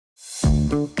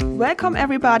Welcome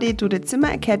everybody to the Zimmer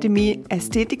Academy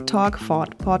Aesthetic Talk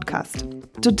Ford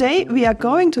podcast. Today we are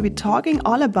going to be talking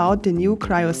all about the new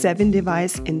Cryo7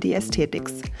 device in the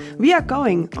aesthetics. We are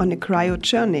going on a cryo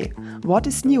journey, what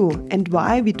is new and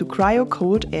why we do cryo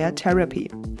cold air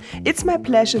therapy. It's my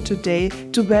pleasure today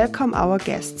to welcome our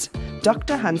guests,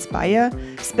 Dr. Hans Bayer,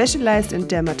 specialized in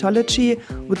dermatology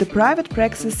with a private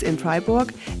practice in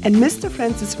Freiburg, and Mr.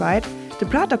 Francis White, the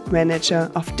product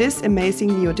manager of this amazing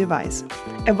new device.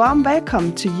 A warm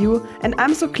welcome to you, and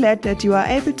I'm so glad that you are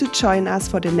able to join us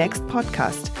for the next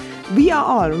podcast. We are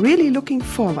all really looking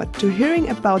forward to hearing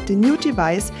about the new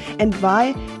device and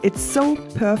why it's so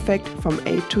perfect from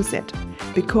A to Z.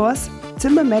 Because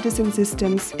Zimmer Medicine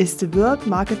Systems is the world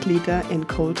market leader in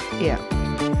cold air.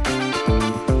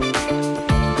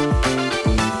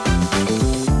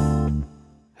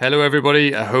 Hello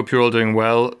everybody, I hope you're all doing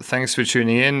well. Thanks for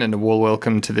tuning in and a warm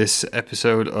welcome to this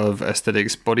episode of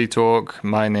Aesthetics Body Talk.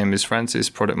 My name is Francis,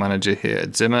 product manager here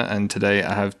at Zimmer, and today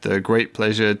I have the great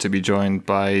pleasure to be joined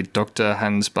by Dr.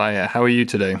 Hans Bayer. How are you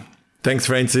today? Thanks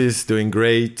Francis, doing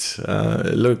great.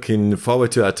 Looking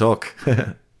forward to our talk.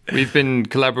 We've been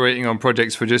collaborating on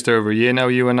projects for just over a year now,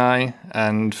 you and I,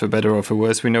 and for better or for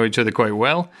worse, we know each other quite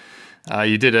well.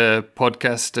 You did a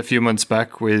podcast a few months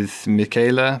back with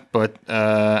Michaela, but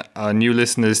our new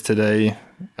listeners today,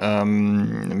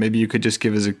 maybe you could just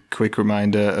give us a quick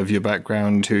reminder of your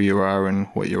background, who you are and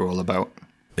what you're all about.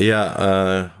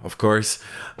 Yeah, of course.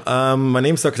 My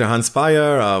name's Dr. Hans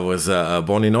Bayer. I was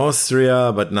born in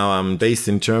Austria, but now I'm based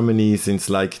in Germany since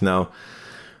now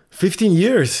 15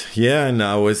 years, yeah, and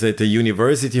I was at the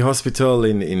university hospital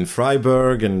in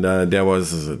Freiburg, and there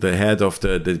was the head of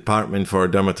the department for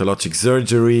dermatologic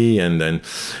surgery and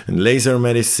laser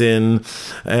medicine,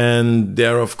 and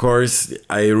there, of course,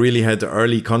 I really had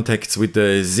early contacts with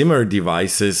the Zimmer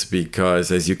devices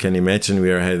because, as you can imagine, we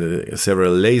had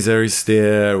several lasers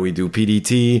there, we do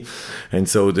PDT, and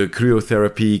so the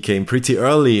cryotherapy came pretty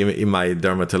early in my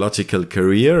dermatological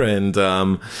career,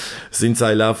 and since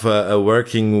I love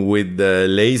working with the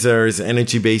lasers,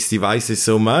 energy-based devices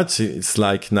so much, it's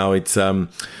now it's 5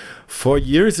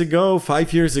 years ago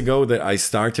that I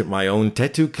started my own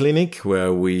tattoo clinic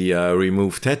where we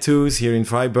remove tattoos here in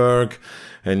Freiburg.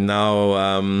 And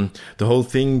now the whole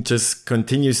thing just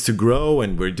continues to grow,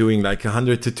 and we're doing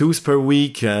 100 tattoos per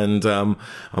week. And I'm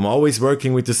always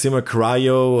working with the Zimmer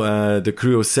Cryo, the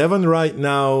Cryo7 right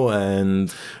now.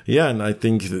 And yeah, and I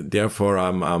think therefore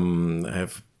I'm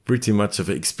have pretty much of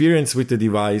experience with the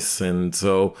device, and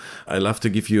so I love to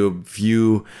give you a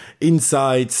few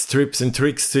insights, tips and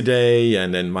tricks today,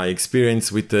 and then my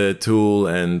experience with the tool,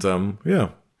 and yeah.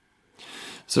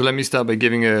 So let me start by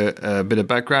giving a bit of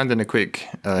background and a quick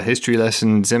history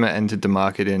lesson. Zimmer entered the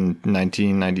market in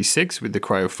 1996 with the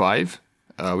Cryo5,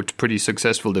 which is a pretty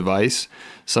successful device,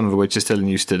 some of which is still in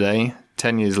use today.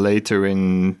 10 years later,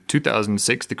 in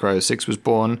 2006, the Cryo6 was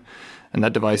born. And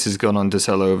that device has gone on to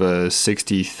sell over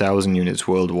 60,000 units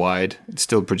worldwide. It's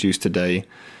still produced today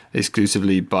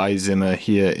exclusively by Zimmer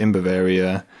here in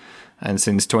Bavaria. And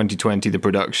since 2020, the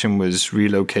production was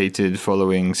relocated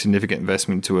following significant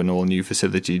investment to an all-new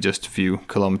facility just a few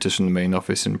kilometers from the main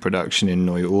office and production in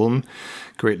Neu-Ulm,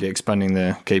 greatly expanding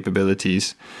their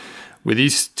capabilities. With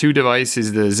these two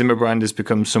devices, the Zimmer brand has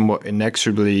become somewhat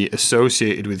inexorably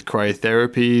associated with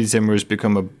cryotherapy. Zimmer has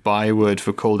become a byword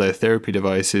for cold air therapy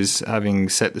devices, having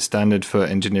set the standard for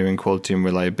engineering quality and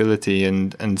reliability.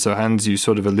 And so, Hans, you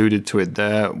sort of alluded to it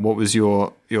there. What was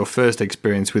your first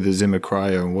experience with the Zimmer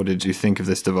Cryo? What did you think of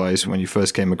this device when you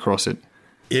first came across it?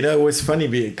 It was funny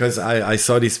because I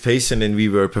saw this patient and we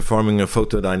were performing a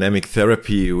photodynamic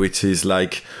therapy, which is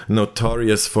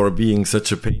notorious for being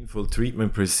such a painful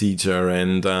treatment procedure.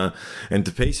 And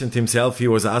the patient himself, he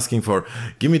was asking for,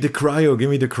 give me the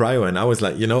cryo. And I was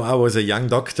I was a young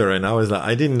doctor and I was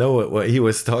I didn't know what he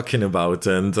was talking about.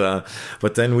 And,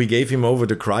 but then we gave him over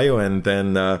the cryo, and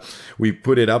then we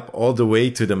put it up all the way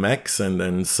to the max. And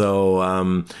then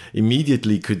so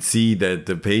immediately could see that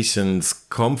the patient's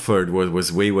comfort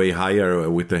was way higher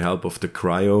with the help of the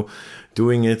cryo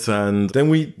doing it. And then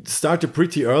we started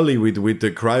pretty early with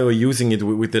the cryo, using it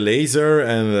with the laser,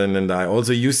 and I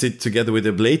also use it together with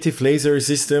ablative laser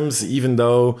systems, even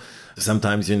though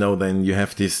sometimes then you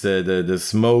have this the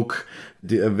smoke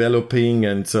developing,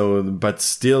 and so but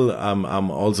still I'm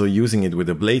also using it with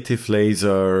ablative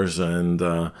lasers.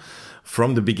 And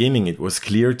from the beginning, it was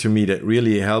clear to me that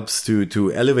really helps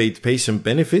to elevate patient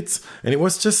benefits. And it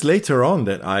was just later on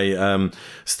that I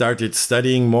started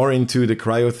studying more into the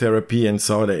cryotherapy and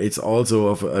saw that it's also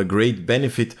of a great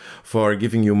benefit for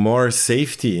giving you more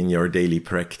safety in your daily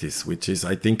practice, which is,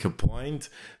 I think, a point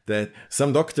that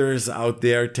some doctors out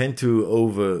there tend to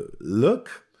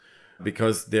overlook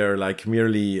because they're like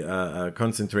merely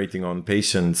concentrating on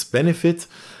patients' benefit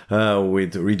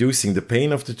with reducing the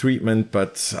pain of the treatment.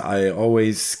 But I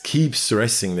always keep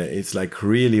stressing that it's like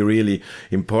really, really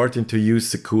important to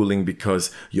use the cooling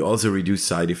because you also reduce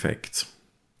side effects.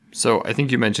 So I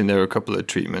think you mentioned there are a couple of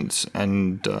treatments,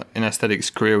 and in aesthetics,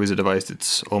 Cryo is a device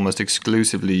that's almost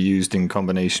exclusively used in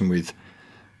combination with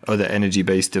other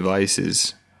energy-based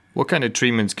devices. What kind of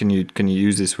treatments can you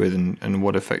use this with, and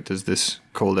what effect does this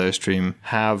cold airstream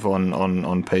have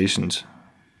on patients?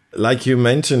 Like you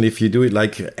mentioned, if you do it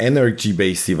like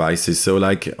energy-based devices, so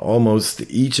like almost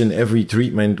each and every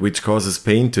treatment which causes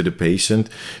pain to the patient,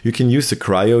 you can use the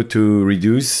cryo to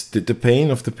reduce the pain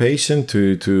of the patient,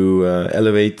 to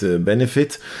elevate the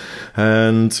benefit.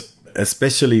 And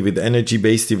especially with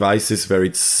energy-based devices where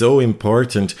it's so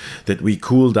important that we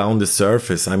cool down the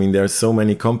surface. I mean, there are so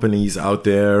many companies out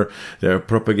there, they're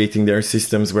propagating their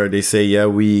systems where they say, yeah,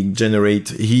 we generate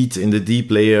heat in the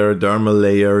deep layer, dermal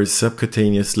layers,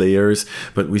 subcutaneous layers,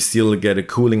 but we still get a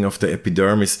cooling of the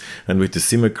epidermis. And with the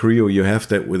Zimmer Cryo, you have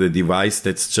that with a device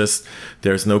that's just,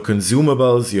 there's no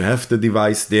consumables, you have the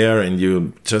device there, and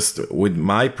you just, with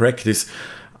my practice,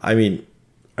 I mean,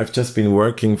 I've just been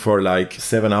working for like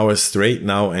 7 hours straight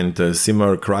now, and the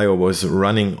Zimmer Cryo was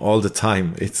running all the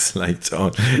time. It's like,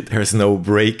 there's no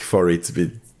break for it.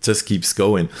 It just keeps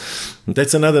going. And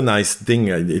that's another nice thing.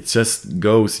 It just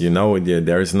goes, you know,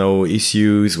 there's no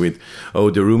issues with, oh,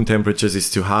 the room temperatures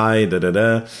is too high,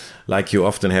 like you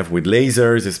often have with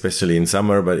lasers, especially in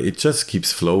summer, but it just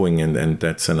keeps flowing. And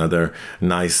that's another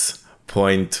nice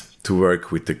point to work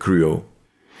with the Cryo.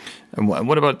 And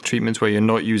what about treatments where you're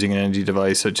not using an energy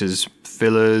device, such as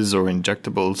fillers or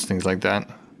injectables, things like that?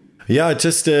 Yeah, I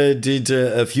just did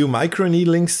a few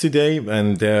microneedlings today,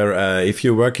 and there, if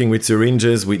you're working with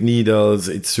syringes, with needles,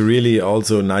 it's really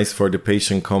also nice for the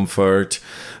patient comfort.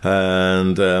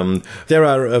 And there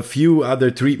are a few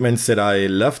other treatments that I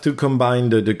love to combine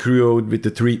the Cryo with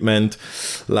the treatment.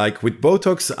 Like with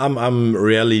Botox, I'm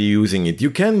rarely using it. You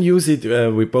can use it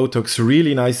with Botox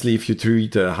really nicely if you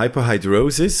treat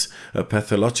hyperhidrosis,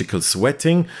 pathological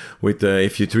sweating. With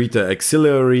if you treat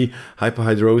axillary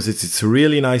hyperhidrosis, it's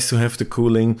really nice to have the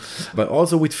cooling. But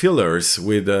also with fillers,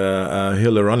 with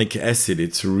hyaluronic acid,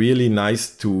 it's really nice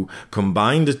to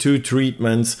combine the two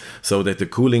treatments so that the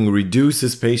cooling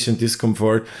reduces patient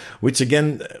discomfort, which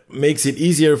again makes it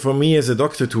easier for me as a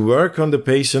doctor to work on the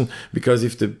patient, because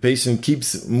if the patient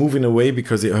keeps moving away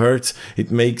because it hurts,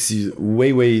 it makes it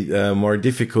way more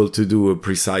difficult to do a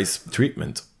precise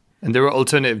treatment. And there are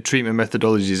alternative treatment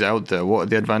methodologies out there. What are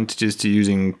the advantages to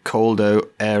using cold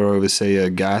air over, say, a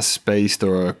gas-based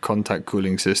or a contact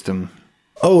cooling system?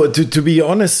 Oh, to be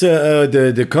honest,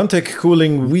 the contact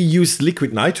cooling, we used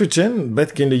liquid nitrogen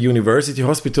back in the university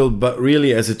hospital, but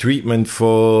really as a treatment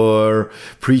for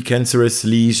precancerous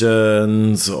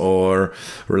lesions or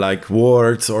like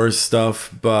warts or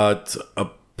stuff. But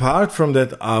apart from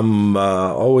that,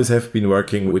 always have been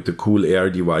working with the cool air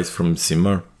device from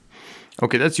Zimmer.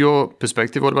 Okay, that's your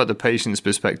perspective. What about the patient's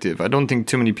perspective? I don't think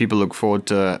too many people look forward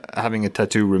to having a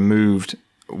tattoo removed.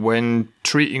 When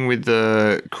treating with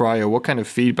the cryo, what kind of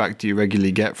feedback do you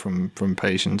regularly get from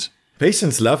patients?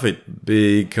 Patients love it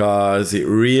because it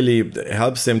really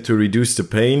helps them to reduce the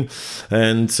pain.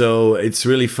 And so it's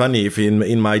really funny if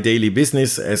in my daily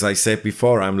business, as I said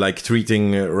before, I'm like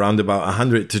treating around about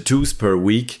 100 tattoos per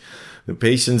week. The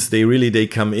patients, they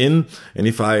come in, and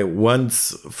if I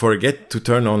once forget to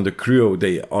turn on the Cryo,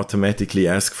 they automatically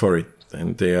ask for it.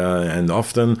 And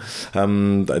often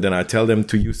then I tell them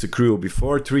to use the Cryo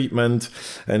before treatment.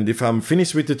 And if I'm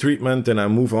finished with the treatment, then I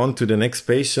move on to the next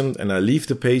patient, and I leave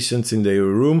the patients in their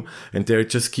room, and they're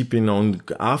just keeping on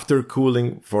after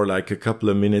cooling for like a couple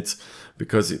of minutes,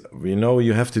 because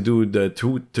you have to do the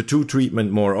two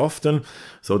treatment more often.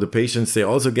 So the patients, they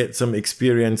also get some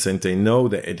experience, and they know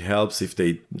that it helps if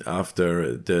they,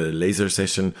 after the laser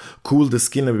session, cool the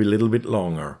skin a little bit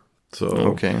longer. So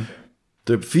okay.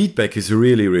 The feedback is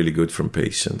really, really good from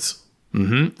patients.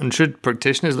 Mm-hmm. And should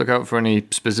practitioners look out for any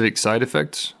specific side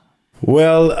effects?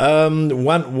 Well,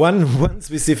 one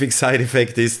specific side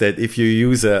effect is that if you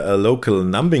use a local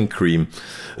numbing cream,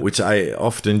 which I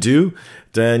often do,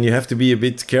 then you have to be a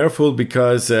bit careful,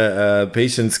 because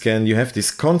patients you have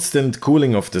this constant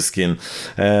cooling of the skin.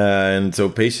 And so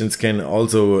patients can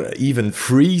also even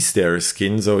freeze their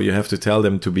skin. So you have to tell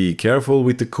them to be careful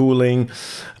with the cooling.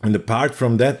 And apart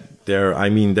from that, there, I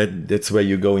mean, that's where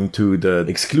you go into the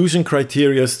exclusion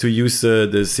criteria to use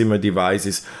the Zimmer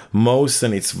devices. Most,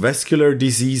 and it's vascular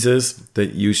diseases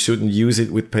that you shouldn't use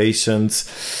it with patients.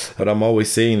 But I'm always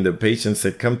saying the patients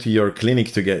that come to your clinic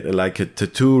to get like a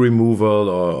tattoo removal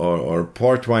or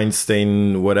port wine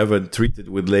stain, whatever, treated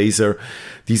with laser,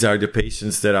 these are the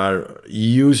patients that are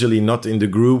usually not in the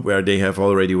group where they have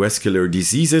already vascular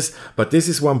diseases. But this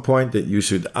is one point that you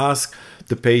should ask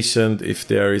the patient if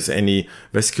there is any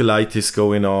vasculitis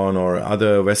going on or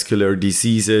other vascular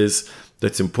diseases.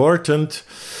 That's important.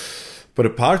 But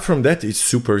apart from that, it's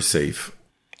super safe.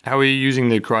 How are you using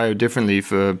the cryo differently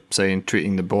for, say, in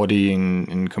treating the body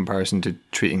in comparison to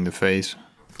treating the face?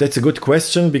 That's a good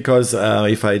question, because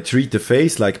if I treat the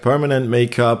face like permanent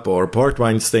makeup or port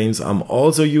wine stains, I'm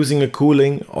also using a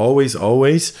cooling, always.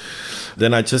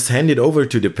 Then I just hand it over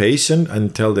to the patient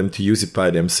and tell them to use it by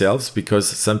themselves, because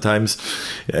sometimes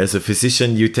as a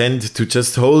physician, you tend to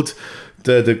just hold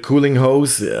the cooling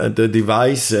hose, the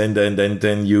device, and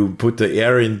then you put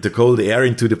the cold air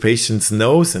into the patient's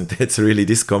nose, and that's really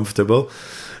discomfortable.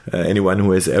 Anyone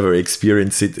who has ever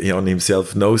experienced it on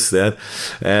himself knows that.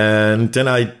 And then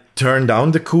I turn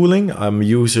down the cooling. I'm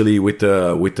usually with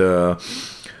the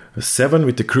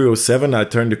Cryo7, I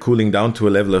turn the cooling down to a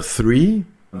level of 3.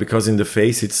 Because in the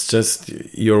face, it's just,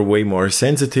 you're way more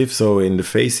sensitive. So in the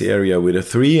face area with a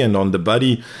 3, and on the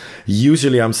body,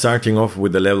 usually I'm starting off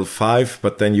with a level 5,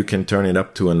 but then you can turn it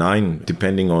up to a 9,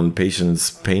 depending on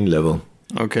patient's pain level.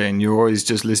 Okay, and you're always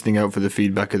just listening out for the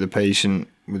feedback of the patient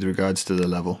with regards to the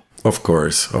level? Of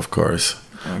course.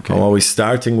 Okay. I'm always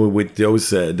starting with those,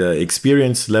 the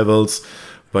experience levels,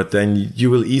 but then you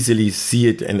will easily see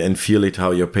it and feel it,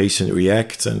 how your patient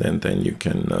reacts, and then you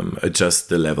can adjust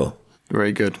the level.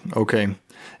 Very good. Okay.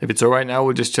 If it's all right now,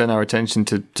 we'll just turn our attention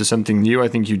to something new. I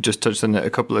think you just touched on it a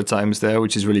couple of times there,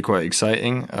 which is really quite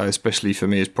exciting, especially for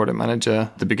me as product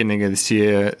manager. At the beginning of this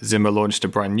year, Zimmer launched a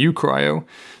brand new cryo,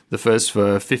 the first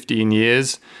for 15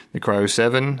 years, the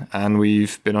Cryo7, and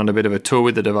we've been on a bit of a tour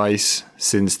with the device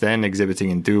since then, exhibiting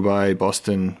in Dubai,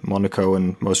 Boston, Monaco,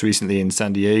 and most recently in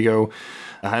San Diego.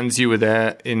 Hans, you were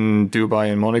there in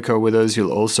Dubai and Monaco with us.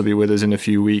 You'll also be with us in a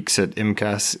few weeks at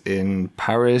IMCAS in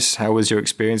Paris. How was your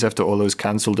experience after all those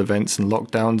cancelled events and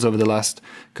lockdowns over the last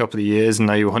couple of years? And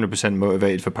now you're 100%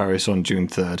 motivated for Paris on June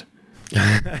 3rd.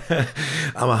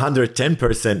 I'm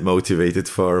 110% motivated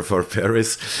for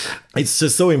Paris. It's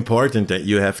just so important that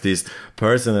you have this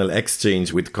personal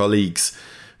exchange with colleagues.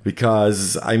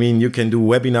 Because, I mean, you can do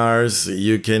webinars,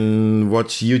 you can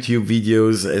watch YouTube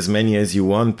videos, as many as you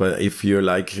want. But if you're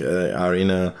are in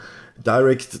a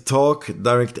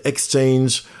direct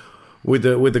exchange with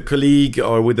a colleague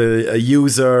or with a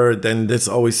user, then that's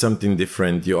always something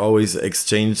different. You always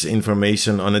exchange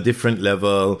information on a different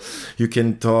level. You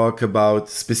can talk about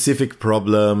specific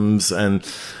problems, and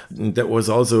that was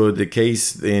also the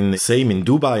case in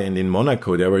Dubai and in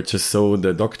Monaco.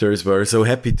 The doctors were so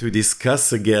happy to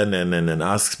discuss again and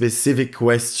ask specific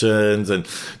questions. And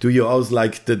do you also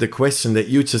like the question that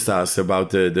you just asked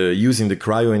about the using the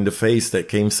cryo in the face that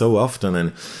came so often?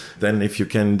 And then if you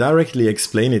can directly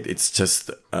explain it, it's just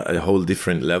a whole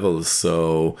different level.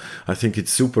 So I think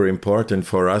it's super important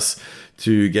for us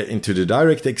to get into the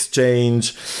direct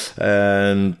exchange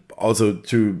and also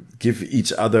to give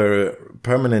each other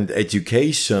permanent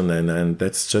education. And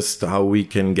that's just how we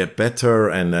can get better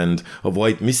and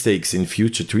avoid mistakes in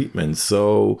future treatments.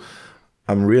 So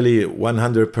I'm really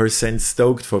 100%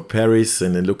 stoked for Paris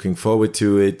and looking forward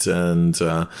to it. And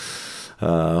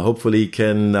hopefully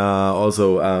can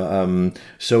also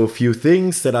show a few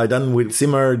things that I've done with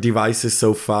Zimmer devices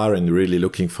so far, and really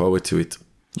looking forward to it.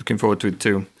 Looking forward to it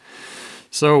too.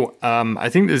 So I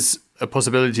think there's a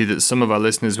possibility that some of our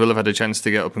listeners will have had a chance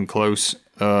to get up and close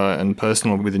and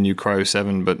personal with the new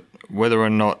Cryo7, but whether or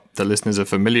not the listeners are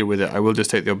familiar with it, I will just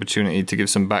take the opportunity to give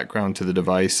some background to the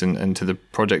device and to the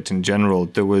project in general.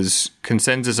 There was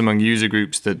consensus among user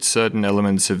groups that certain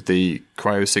elements of the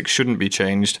Cryo 6 shouldn't be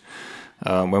changed.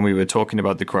 When we were talking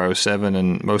about the Cryo7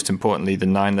 and most importantly the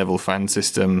 9-level fan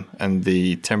system and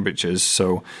the temperatures.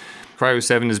 So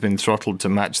Cryo7 has been throttled to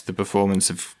match the performance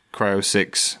of Cryo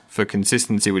 6 for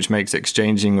consistency, which makes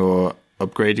exchanging or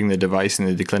upgrading the device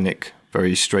in the clinic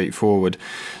very straightforward.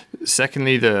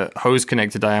 Secondly, the hose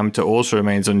connector diameter also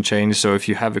remains unchanged. So if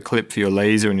you have a clip for your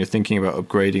laser and you're thinking about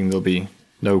upgrading, there'll be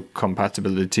no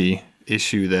compatibility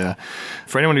issue there.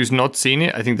 For anyone who's not seen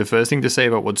it, I think the first thing to say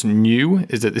about what's new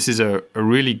is that this is a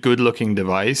really good looking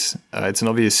device. It's an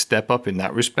obvious step up in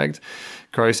that respect.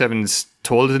 Cryo7 is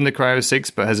taller than the Cryo 6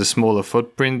 but has a smaller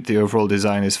footprint. The overall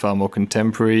design is far more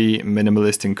contemporary,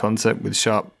 minimalist in concept with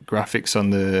sharp graphics on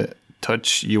the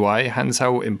touch UI. Hans,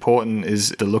 how important is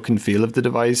the look and feel of the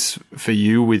device for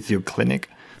you with your clinic?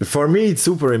 For me, it's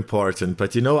super important.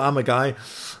 But I'm a guy,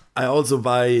 I also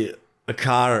buy a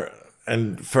car,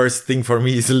 and first thing for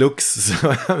me is looks.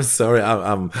 So I'm sorry,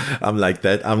 I'm like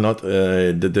that. I'm not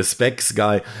the specs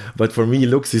guy, but for me,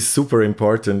 looks is super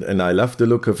important, and I love the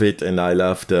look of it, and I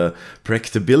love the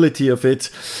practicability of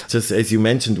it. Just as you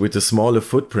mentioned, with the smaller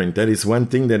footprint, that is one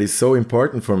thing that is so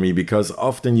important for me, because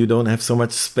often you don't have so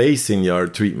much space in your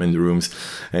treatment rooms,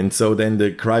 and so then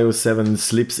the Cryo7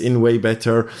 slips in way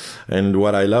better. And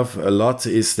what I love a lot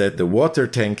is that the water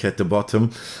tank at the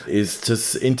bottom is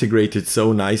just integrated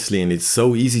so nicely, and it's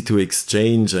so easy to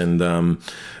exchange, and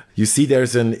you see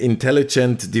there's an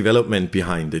intelligent development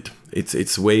behind it.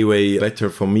 It's way better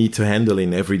for me to handle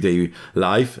in everyday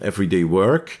life, everyday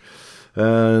work.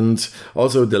 And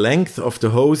also the length of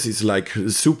the hose is like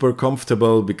super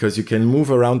comfortable, because you can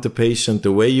move around the patient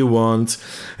the way you want,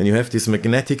 and you have this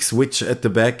magnetic switch at the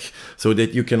back so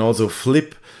that you can also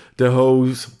flip the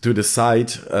hose to the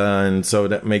side, and so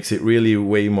that makes it really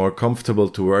way more comfortable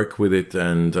to work with it.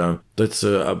 And that's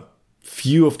a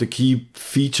few of the key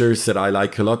features that I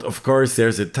like a lot. Of course,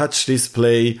 there's a touch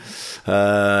display.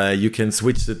 You can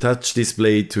switch the touch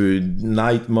display to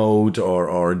night mode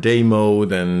or day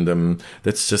mode, and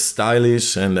that's just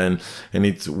stylish, and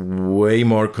it's way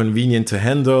more convenient to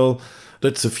handle.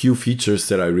 That's a few features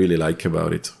that I really like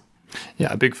about it.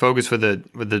 Yeah, a big focus for the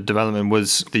development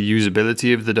was the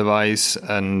usability of the device,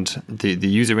 and the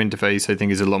user interface, I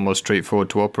think, is a lot more straightforward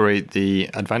to operate. The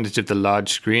advantage of the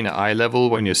large screen at eye level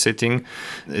when you're sitting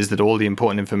is that all the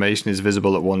important information is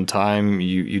visible at one time.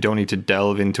 You don't need to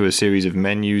delve into a series of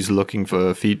menus looking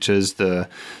for features. The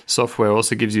software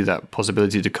also gives you that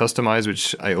possibility to customize,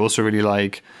 which I also really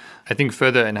like. I think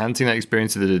further enhancing that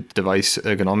experience of the device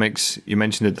ergonomics, you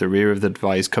mentioned at the rear of the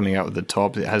device coming out at the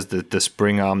top, it has the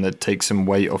spring arm that takes some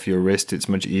weight off your wrist. It's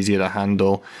much easier to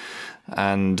handle,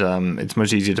 and it's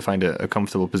much easier to find a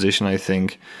comfortable position, I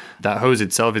think. That hose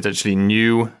itself is actually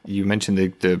new. You mentioned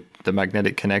the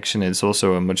magnetic connection. It's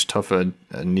also a much tougher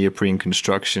neoprene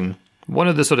construction. One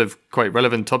of the sort of quite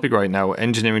relevant topic right now,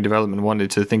 engineering development wanted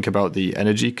to think about the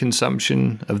energy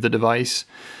consumption of the device.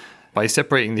 By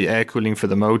separating the air cooling for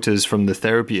the motors from the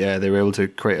therapy air, they were able to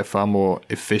create a far more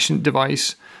efficient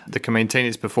device that can maintain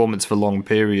its performance for long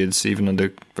periods, even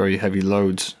under very heavy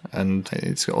loads. And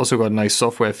it's also got a nice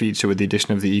software feature with the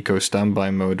addition of the Eco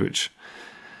Standby mode, which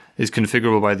is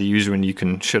configurable by the user, and you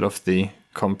can shut off the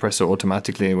compressor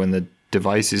automatically when the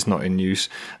device is not in use.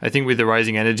 I think with the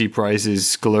rising energy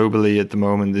prices globally at the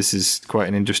moment, this is quite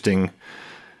an interesting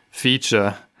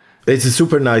feature. It's a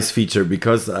super nice feature,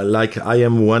 because I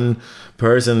am one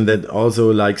person that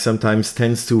also sometimes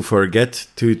tends to forget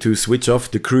to switch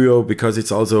off the Cryo, because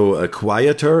it's also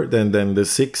quieter than the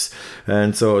 6,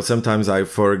 and so sometimes I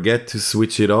forget to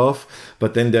switch it off.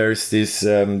 But then there's this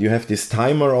you have this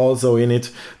timer also in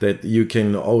it that you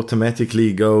can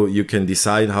automatically you can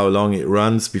decide how long it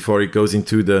runs before it goes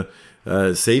into the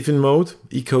saving mode,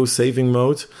 eco saving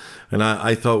mode. And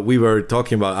I thought we were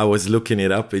talking about, I was looking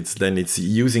it up. It's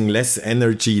using less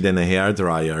energy than a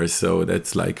hairdryer. So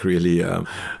that's really a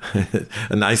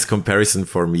nice comparison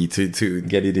for me to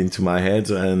get it into my head.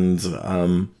 And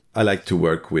I like to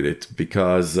work with it,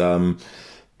 because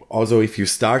also if you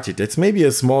start it, that's maybe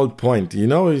a small point.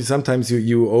 Sometimes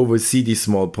you oversee these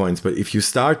small points. But if you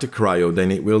start the Cryo,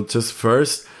 then it will just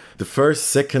the first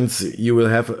seconds you will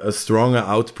have a stronger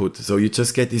output. So you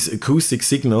just get this acoustic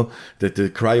signal that the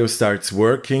Cryo starts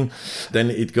working.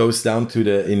 Then it goes down to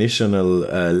the initial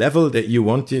level that you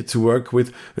want it to work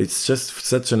with. It's just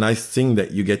such a nice thing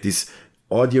that you get this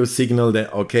audio signal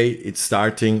that, okay, it's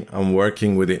starting, I'm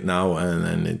working with it now.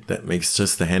 And that makes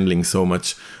just the handling so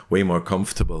much way more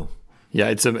comfortable. Yeah,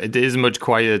 it is a much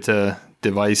quieter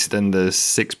device than the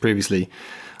 6 previously.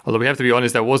 Although we have to be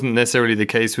honest, that wasn't necessarily the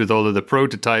case with all of the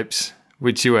prototypes,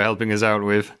 which you were helping us out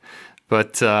with.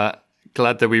 But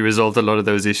glad that we resolved a lot of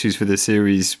those issues for the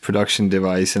series production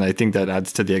device. And I think that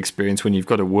adds to the experience when you've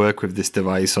got to work with this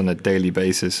device on a daily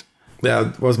basis. Yeah,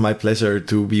 it was my pleasure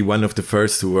to be one of the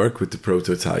first to work with the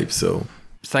prototype. So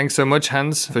thanks so much,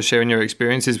 Hans, for sharing your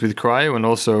experiences with Cryo and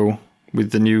also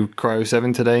with the new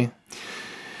Cryo7 today.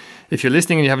 If you're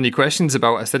listening and you have any questions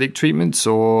about aesthetic treatments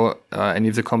or any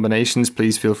of the combinations,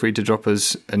 please feel free to drop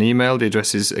us an email. The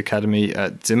address is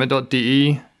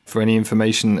academy@zimmer.de. For any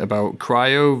information about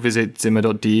Cryo, visit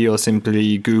zimmer.de or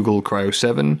simply Google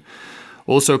Cryo7.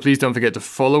 Also, please don't forget to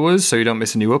follow us so you don't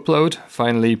miss a new upload.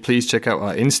 Finally, please check out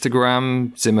our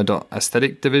Instagram,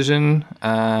 zimmer.aesthetic division,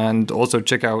 and also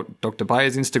check out Dr.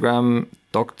 Bayer's Instagram,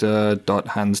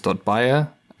 dr.hans.bayer.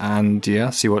 and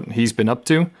see what he's been up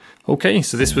to. Okay,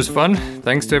 so this was fun.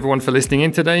 Thanks to everyone for listening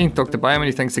in today. Dr. Bayer,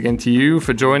 many thanks again to you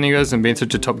for joining us and being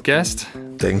such a top guest.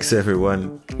 Thanks,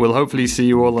 everyone. We'll hopefully see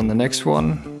you all on the next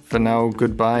one. For now,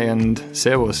 goodbye and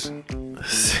servus.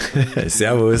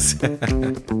 Servus.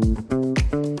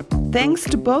 Thanks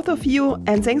to both of you,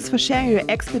 and thanks for sharing your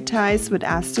expertise with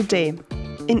us today.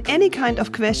 In any kind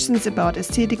of questions about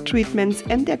aesthetic treatments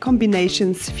and their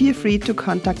combinations, feel free to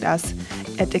contact us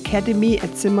at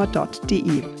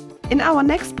academy@zimmer.de. In our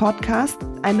next podcast,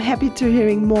 I'm happy to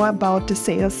hearing more about the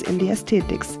sales in the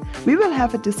aesthetics. We will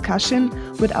have a discussion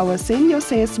with our senior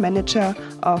sales manager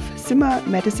of Zimmer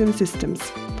Medicine Systems,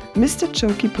 Mr.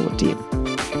 Joe Kipoti.